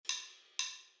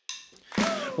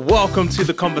Welcome to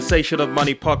the Conversation of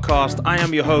Money podcast. I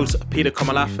am your host, Peter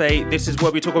Komalafe. This is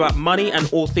where we talk about money and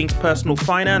all things personal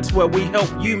finance, where we help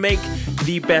you make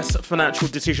the best financial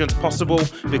decisions possible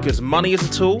because money is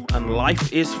a tool and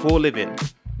life is for living.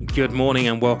 Good morning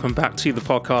and welcome back to the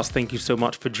podcast. Thank you so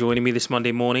much for joining me this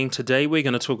Monday morning. Today we're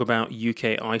going to talk about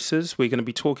UK ISAs. We're going to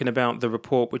be talking about the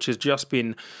report which has just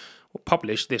been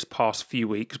published this past few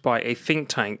weeks by a think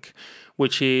tank,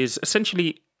 which is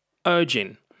essentially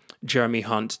urging Jeremy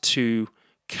Hunt to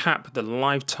cap the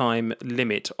lifetime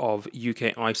limit of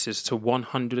UK ISAs to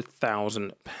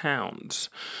 £100,000.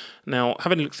 Now,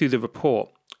 having a look through the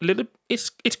report, it's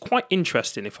quite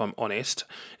interesting, if I'm honest.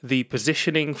 The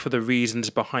positioning for the reasons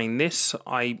behind this,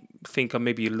 I think, are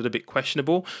maybe a little bit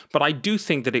questionable, but I do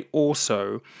think that it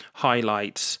also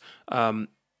highlights a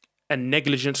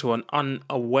negligence or an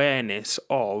unawareness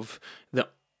of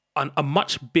a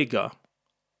much bigger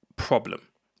problem,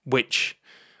 which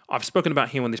I've spoken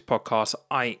about here on this podcast.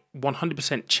 I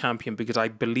 100% champion because I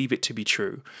believe it to be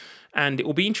true. And it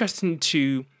will be interesting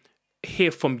to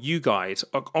hear from you guys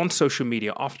on social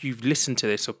media after you've listened to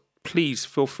this. So please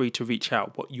feel free to reach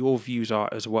out what your views are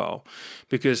as well.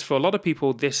 Because for a lot of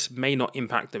people, this may not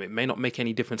impact them. It may not make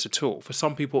any difference at all. For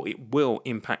some people, it will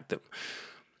impact them.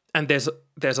 And there's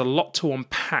a lot to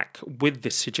unpack with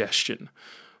this suggestion.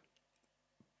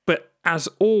 But as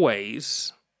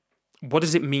always, what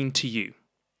does it mean to you?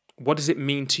 What does it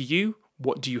mean to you?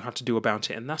 What do you have to do about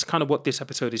it? And that's kind of what this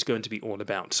episode is going to be all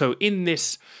about. So in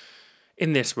this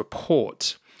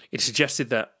report, it suggested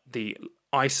that the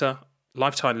ISA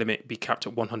lifetime limit be capped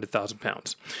at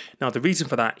 £100,000. Now, the reason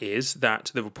for that is that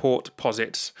the report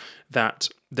posits that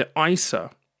the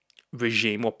ISA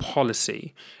regime or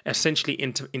policy essentially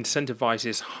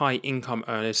incentivizes high income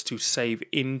earners to save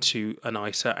into an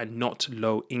ISA and not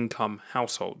low income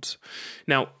households.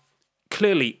 Now,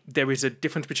 clearly, there is a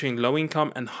difference between low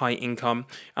income and high income,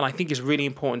 and I think it's really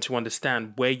important to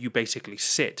understand where you basically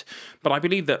sit. But I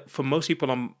believe that for most people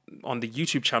on the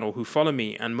YouTube channel who follow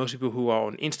me, and most people who are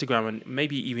on Instagram, and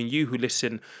maybe even you who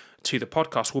listen to the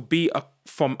podcast, will be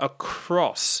from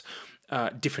across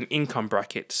different income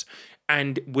brackets.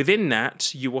 And within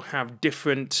that, you will have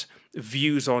different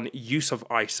views on use of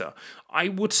ISA. I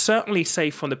would certainly say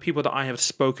from the people that I have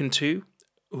spoken to,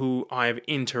 who I've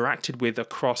interacted with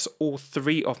across all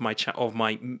three of my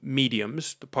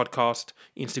mediums, the podcast,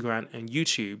 Instagram, and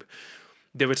YouTube,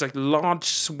 there is a large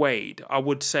swathe, I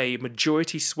would say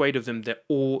majority swathe of them that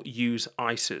all use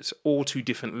ISAs, all to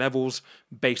different levels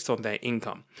based on their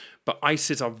income. But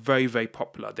ISAs are very, very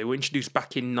popular. They were introduced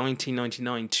back in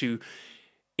 1999 to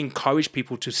encourage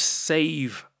people to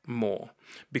save more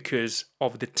because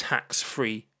of the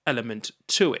tax-free element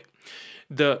to it.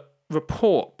 The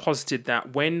report posited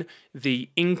that when the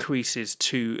increases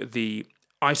to the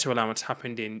ISA allowance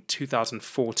happened in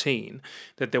 2014,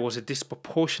 that there was a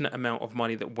disproportionate amount of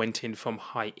money that went in from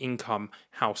high income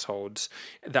households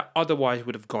that otherwise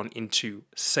would have gone into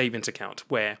savings account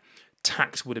where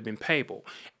tax would have been payable.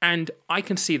 And I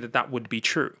can see that would be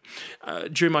true.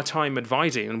 During my time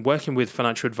advising and working with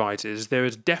financial advisors, there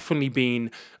has definitely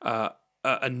been a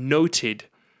noted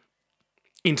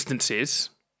instances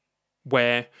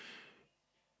where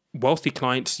wealthy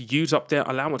clients use up their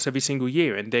allowance every single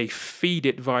year and they feed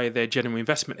it via their general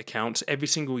investment accounts every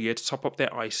single year to top up their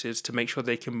ISAs to make sure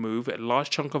they can move a large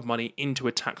chunk of money into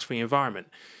a tax-free environment.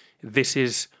 This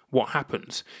is what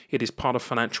happens. It is part of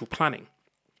financial planning.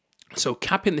 So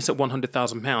capping this at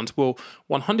 £100,000 will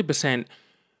 100%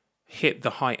 hit the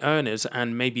high earners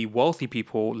and maybe wealthy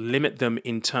people, limit them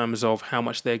in terms of how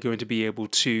much they're going to be able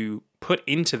to put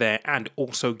into there and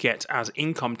also get as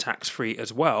income tax-free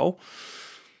as well.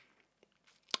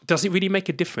 Does it really make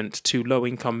a difference to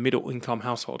low-income, middle-income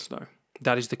households, though?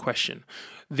 That is the question.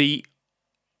 The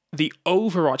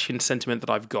overarching sentiment that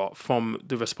I've got from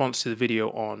the response to the video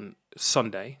on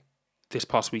Sunday, this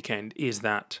past weekend, is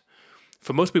that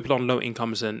for most people on low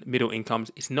incomes and middle incomes,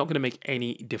 it's not going to make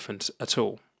any difference at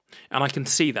all. And I can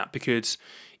see that because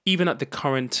even at the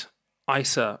current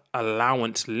ISA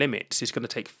allowance limits, it's going to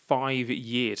take 5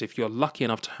 years, if you're lucky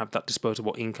enough to have that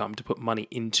disposable income, to put money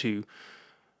into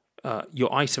your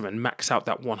ISA and max out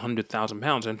that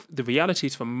 £100,000. And the reality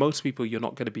is for most people, you're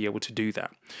not going to be able to do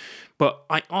that. But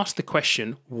I asked the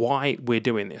question why we're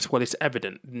doing this. Well, it's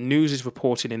evident. News is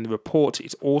reported in the report.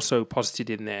 It's also posited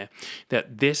in there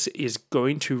that this is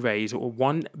going to raise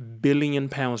 £1 billion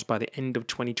by the end of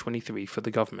 2023 for the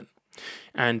government.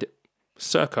 And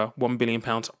circa £1 billion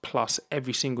plus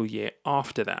every single year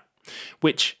after that,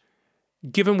 which,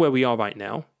 given where we are right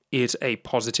now, is a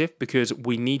positive because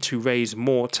we need to raise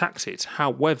more taxes.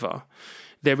 However,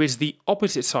 there is the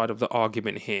opposite side of the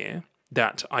argument here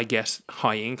that I guess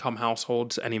high income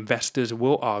households and investors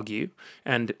will argue,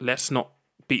 and let's not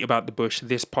beat about the bush,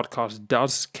 this podcast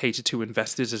does cater to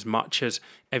investors as much as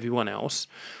everyone else,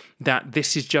 that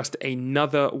this is just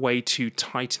another way to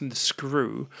tighten the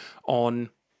screw on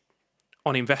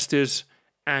investors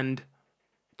and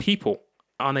people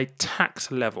on a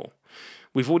tax level.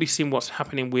 We've already seen what's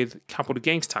happening with capital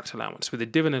gains tax allowance, with the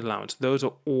dividend allowance. Those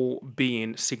are all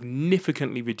being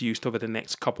significantly reduced over the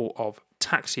next couple of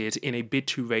tax years in a bid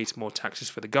to raise more taxes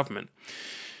for the government.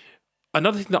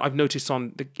 Another thing that I've noticed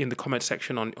in the comment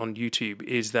section on YouTube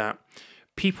is that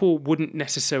people wouldn't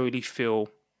necessarily feel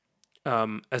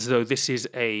as though this is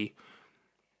a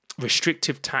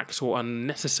restrictive tax or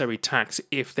unnecessary tax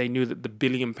if they knew that the £1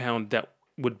 billion that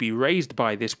would be raised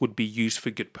by this would be used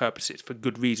for good purposes, for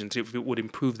good reasons, if it would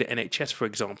improve the NHS, for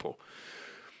example.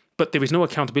 But there is no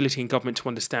accountability in government to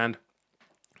understand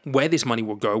where this money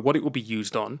will go, what it will be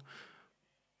used on,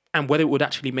 and whether it would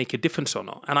actually make a difference or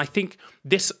not. And I think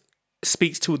this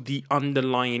speaks to the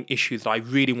underlying issue that I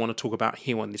really want to talk about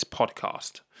here on this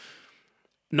podcast.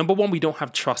 Number one, we don't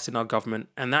have trust in our government,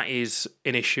 and that is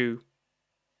an issue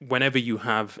whenever you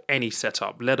have any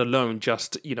setup, let alone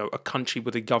just, a country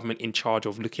with a government in charge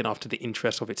of looking after the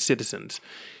interests of its citizens.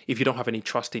 If you don't have any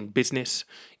trust in business,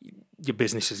 your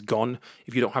business is gone.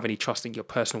 If you don't have any trust in your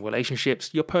personal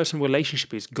relationships, your personal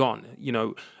relationship is gone.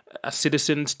 As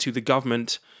citizens to the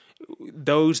government,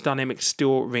 those dynamics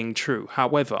still ring true.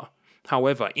 However,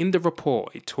 in the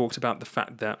report, it talks about the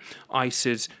fact that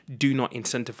ISAs do not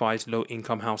incentivize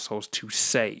low-income households to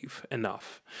save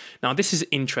enough. Now, this is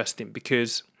interesting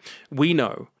because we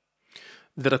know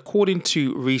that according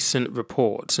to recent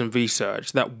reports and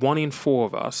research, that 1 in 4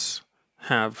 of us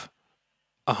have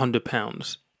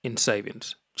 £100 in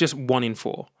savings. Just 1 in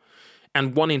 4.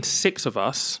 And 1 in 6 of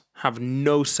us have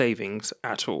no savings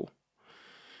at all.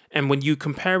 And when you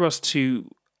compare us to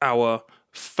our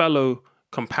fellow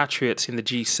compatriots in the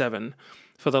G7,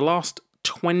 for the last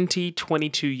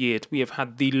 22 years, we have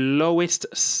had the lowest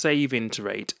savings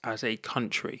rate as a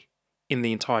country in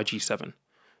the entire G7.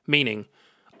 Meaning,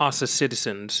 us as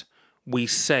citizens, we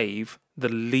save the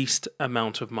least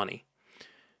amount of money.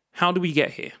 How do we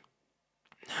get here?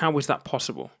 How is that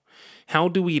possible? How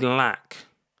do we lack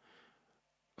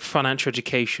financial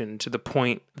education to the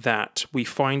point that we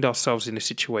find ourselves in a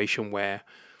situation where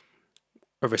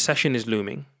a recession is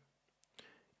looming,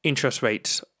 interest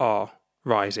rates are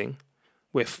rising,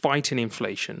 we're fighting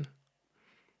inflation,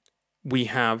 we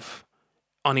have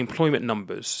unemployment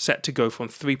numbers set to go from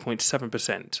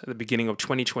 3.7% at the beginning of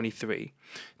 2023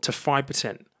 to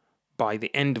 5% by the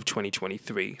end of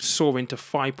 2023, soaring to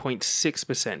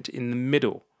 5.6% in the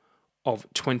middle of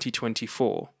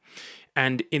 2024.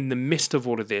 And in the midst of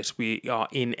all of this, we are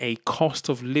in a cost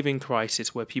of living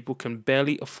crisis where people can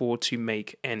barely afford to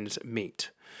make ends meet.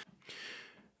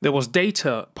 There was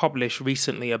data published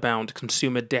recently about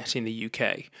consumer debt in the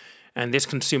UK, and this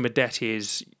consumer debt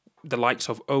is the likes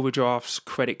of overdrafts,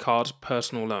 credit cards,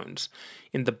 personal loans.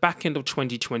 In the back end of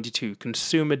 2022,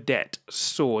 consumer debt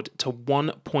soared to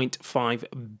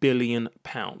 £1.5 billion.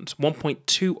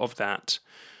 1.2 of that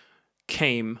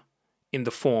came in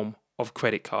the form of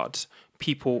credit cards,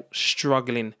 people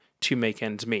struggling to make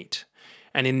ends meet.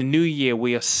 And in the new year,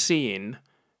 we are seeing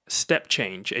Step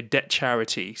Change, a debt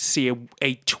charity, see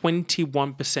a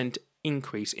 21%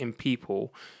 increase in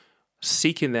people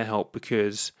seeking their help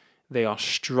because they are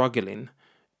struggling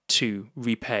to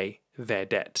repay their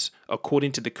debts.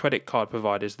 According to the credit card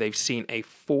providers, they've seen a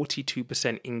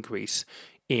 42% increase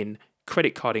in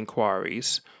credit card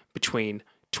inquiries between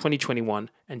 2021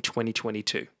 and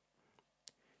 2022.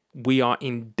 We are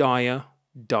in dire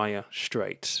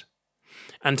straits.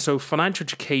 And so financial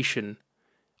education,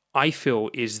 I feel,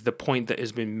 is the point that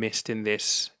has been missed in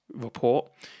this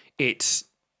report. It's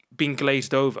been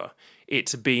glazed over.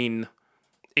 It's been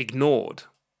ignored.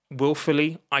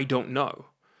 Willfully, I don't know.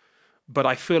 But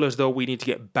I feel as though we need to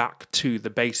get back to the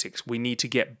basics. We need to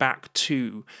get back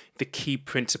to the key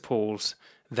principles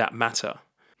that matter.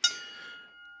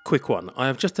 Quick one. I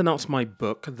have just announced my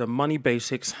book, The Money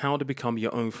Basics, How to Become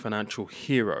Your Own Financial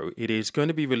Hero. It is going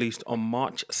to be released on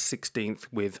March 16th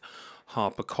with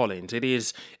HarperCollins. It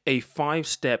is a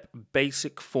 5-step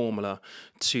basic formula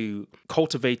to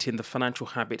cultivating the financial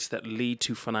habits that lead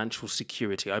to financial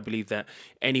security. I believe that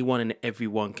anyone and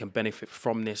everyone can benefit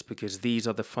from this because these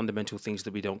are the fundamental things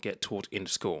that we don't get taught in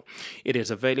school. It is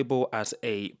available as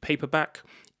a paperback,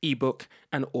 ebook,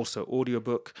 and also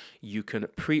audiobook. You can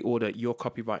pre-order your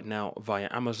copy right now via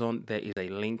Amazon. There is a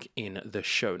link in the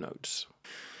show notes.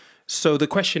 So the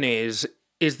question is,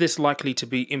 is this likely to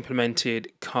be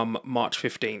implemented come March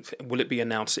 15th? Will it be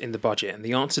announced in the budget? And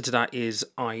the answer to that is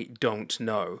I don't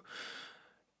know.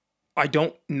 I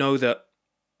don't know that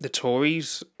the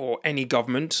Tories or any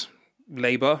government,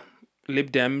 Labour,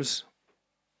 Lib Dems,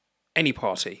 any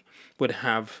party would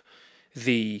have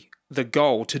the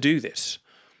goal to do this.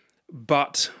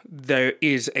 But there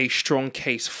is a strong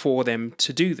case for them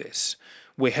to do this.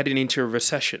 We're heading into a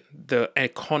recession. The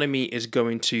economy is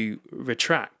going to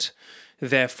retract.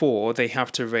 Therefore, they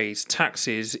have to raise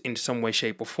taxes in some way,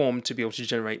 shape, or form to be able to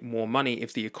generate more money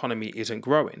if the economy isn't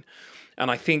growing.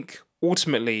 And I think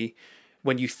ultimately,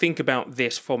 when you think about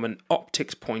this from an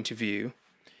optics point of view,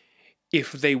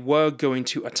 if they were going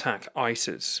to attack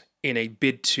ISAs in a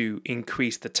bid to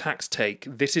increase the tax take,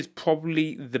 this is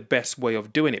probably the best way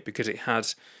of doing it because it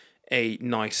has a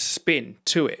nice spin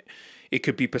to it. It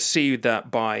could be perceived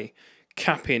that by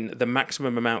capping the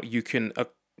maximum amount you can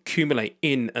accumulate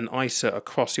in an ISA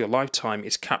across your lifetime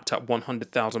is capped at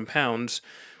 £100,000,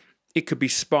 it could be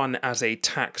spun as a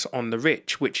tax on the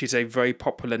rich, which is a very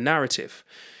popular narrative.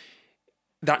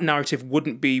 That narrative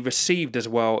wouldn't be received as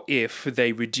well if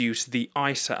they reduce the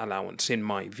ISA allowance, in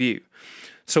my view.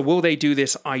 So will they do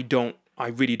this? I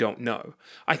really don't know.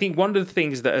 I think one of the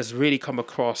things that has really come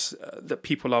across that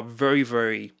people are very,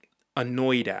 very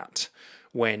annoyed at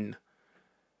when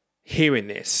hearing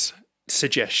this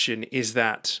suggestion is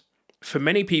that for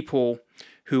many people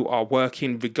who are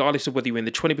working, regardless of whether you're in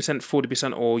the 20%,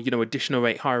 40% or, additional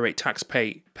rate, higher rate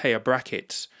taxpayer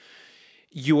brackets,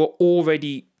 you are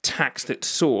already taxed at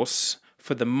source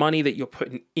for the money that you're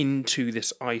putting into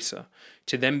this ISA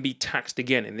to then be taxed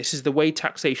again. And this is the way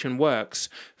taxation works,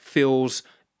 feels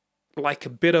like a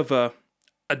bit of a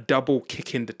double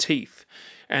kick in the teeth.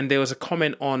 And there was a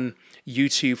comment on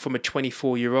YouTube from a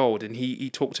 24-year-old, and he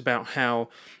talked about how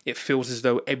it feels as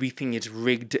though everything is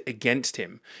rigged against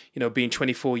him. Being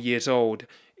 24 years old,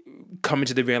 coming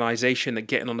to the realization that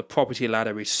getting on the property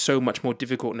ladder is so much more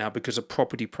difficult now because of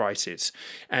property prices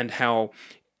and how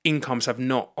incomes have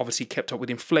not obviously kept up with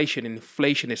inflation, and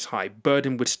inflation is high,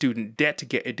 burdened with student debt to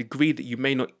get a degree that you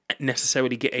may not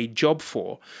necessarily get a job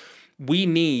for. We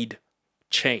need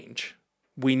change.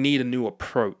 We need a new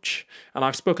approach. And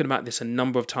I've spoken about this a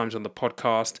number of times on the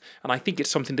podcast, and I think it's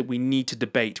something that we need to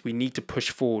debate. We need to push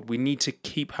forward. We need to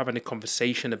keep having a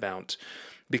conversation about,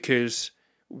 because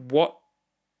what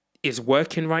is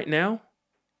working right now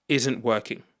isn't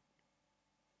working.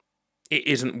 It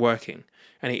isn't working.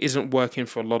 And it isn't working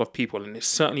for a lot of people, and it's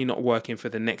certainly not working for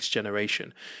the next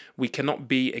generation. We cannot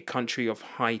be a country of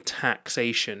high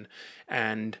taxation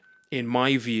and, in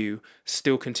my view,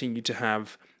 still continue to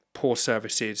have poor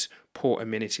services, poor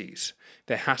amenities.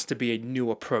 There has to be a new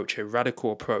approach, a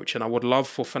radical approach, and I would love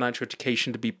for financial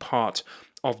education to be part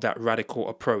of that radical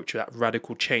approach, that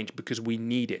radical change, because we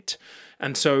need it.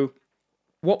 And so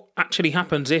what actually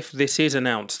happens if this is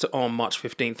announced on March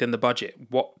 15th in the budget?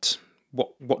 What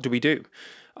do we do?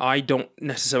 I don't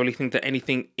necessarily think that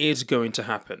anything is going to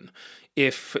happen.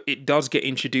 If it does get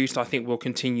introduced, I think we'll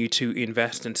continue to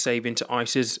invest and save into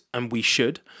ISAs, and we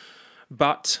should.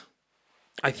 But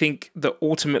I think that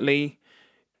ultimately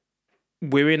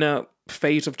we're in a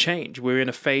phase of change. We're in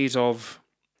a phase of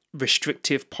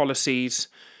restrictive policies,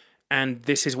 and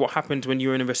this is what happens when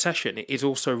you're in a recession. It is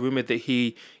also rumoured that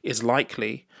he is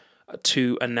likely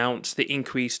to announce the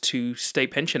increase to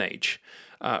state pension age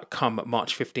come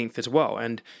March 15th as well.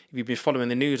 And if you've been following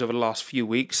the news over the last few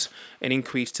weeks, an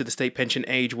increase to the state pension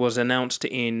age was announced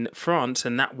in France,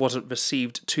 and that wasn't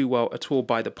received too well at all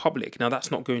by the public. Now, that's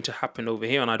not going to happen over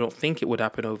here, and I don't think it would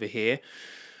happen over here,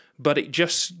 but it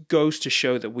just goes to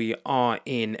show that we are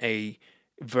in a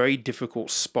very difficult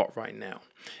spot right now.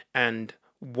 And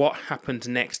what happens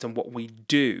next and what we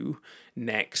do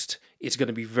next is going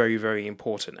to be very, very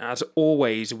important. As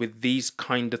always, with these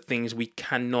kind of things, we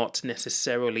cannot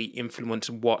necessarily influence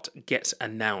what gets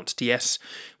announced. Yes,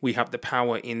 we have the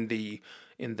power in the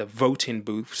voting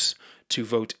booths to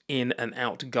vote in and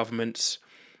out governments,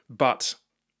 but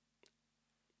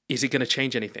is it going to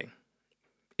change anything?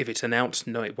 If it's announced,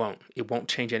 no, it won't. It won't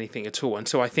change anything at all. And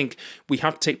so I think we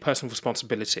have to take personal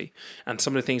responsibility. And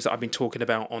some of the things that I've been talking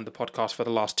about on the podcast for the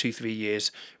last 2-3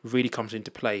 years really comes into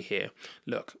play here.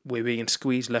 Look, we're being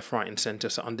squeezed left, right, and centre.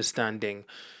 So understanding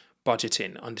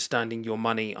budgeting, understanding your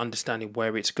money, understanding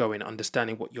where it's going,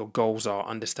 understanding what your goals are,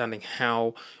 understanding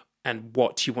how and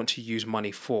what you want to use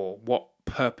money for, what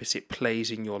purpose it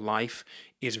plays in your life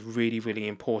is really, really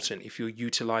important. If you're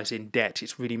utilizing debt,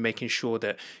 it's really making sure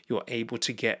that you're able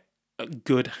to get a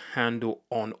good handle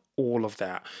on all of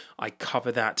that. I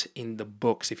cover that in the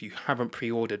books. If you haven't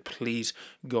pre-ordered, please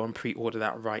go and pre-order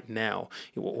that right now.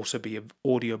 It will also be an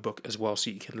audiobook as well, so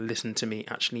you can listen to me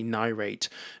actually narrate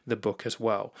the book as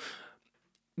well.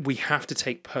 We have to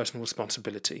take personal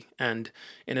responsibility. And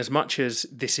in as much as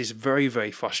this is very,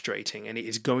 very frustrating and it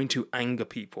is going to anger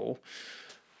people,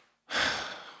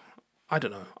 I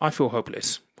don't know. I feel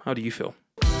hopeless. How do you feel?